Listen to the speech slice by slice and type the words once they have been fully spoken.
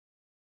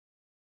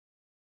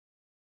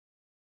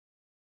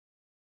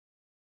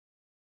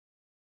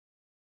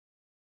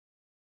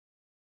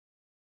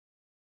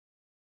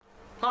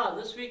Hi,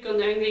 this week on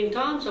the Angling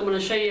Times I'm going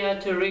to show you how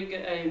to rig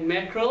a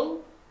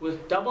mackerel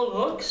with double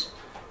hooks,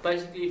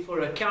 basically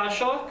for a cow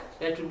shark.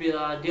 That would be the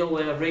ideal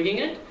way of rigging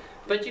it,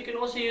 but you can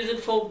also use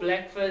it for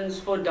blackfins,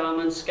 for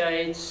diamond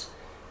skates,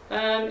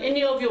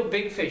 any of your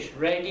big fish.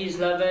 Radies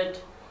love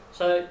it.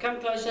 So come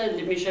closer,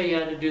 let me show you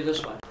how to do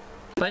this one.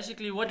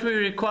 Basically what we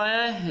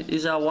require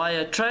is our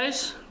wire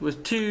trace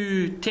with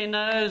two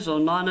 10-0s or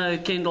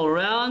 9-0 Kendall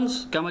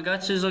rounds.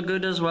 Gamakatsus are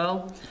good as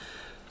well.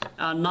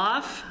 Our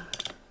knife,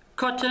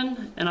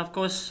 cotton, and of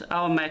course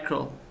our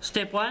mackerel.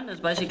 Step one is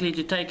basically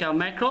to take our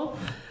mackerel,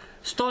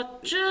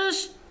 start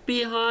just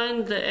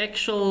behind the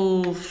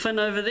actual fin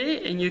over there,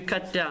 and you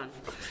cut down.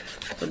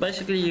 So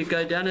basically you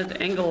go down at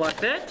the angle like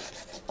that.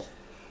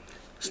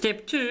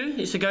 Step two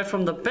is to go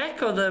from the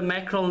back of the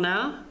mackerel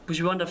now,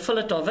 because we want a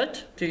fillet of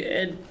it to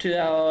add to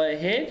our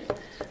head,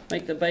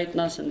 make the bait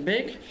nice and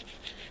big,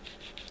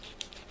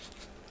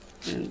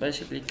 and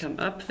basically come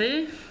up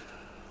there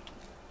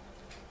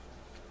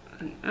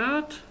and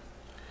out.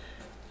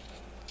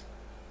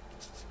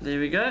 There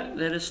we go,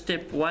 that is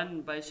step one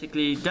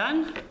basically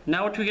done.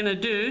 Now what we're going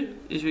to do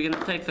is we're going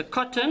to take the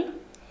cotton,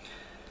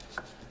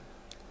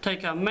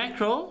 take our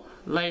mackerel,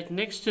 lay it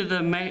next to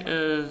the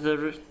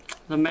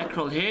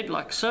mackerel head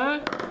like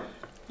so,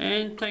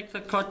 and take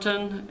the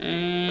cotton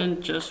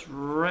and just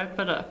wrap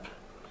it up,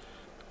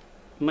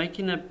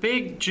 making a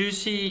big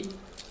juicy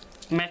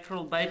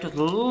mackerel bait with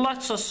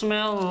lots of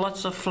smell,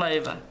 lots of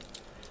flavor.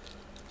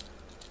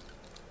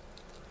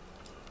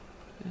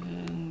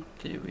 And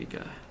there we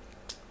go,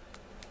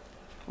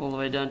 all the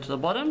way down to the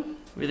bottom.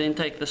 We then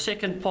take the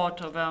second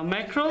part of our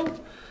mackerel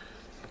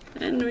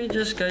and we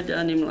just go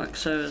down him like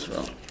so as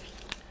well.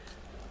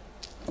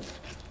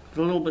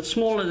 A little bit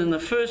smaller than the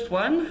first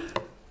one.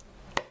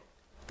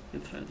 You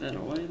can throw that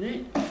away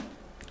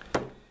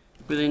there.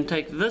 We then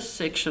take this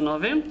section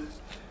of him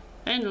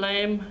and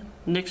lay him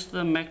next to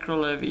the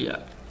mackerel over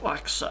here,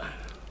 like so.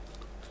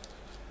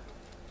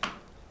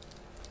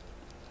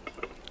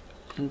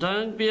 And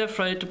don't be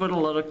afraid to put a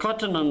lot of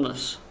cotton on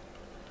this.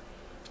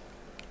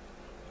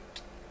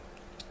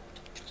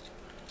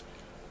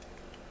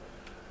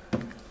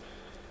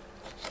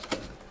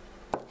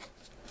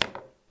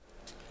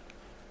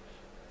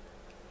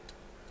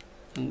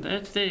 And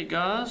that there,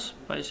 guys,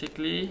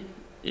 basically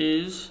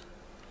is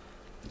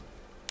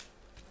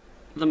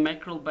the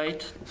mackerel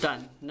bait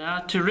done. Now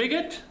to rig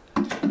it,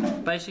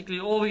 basically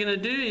all we're going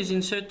to do is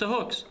insert the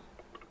hooks.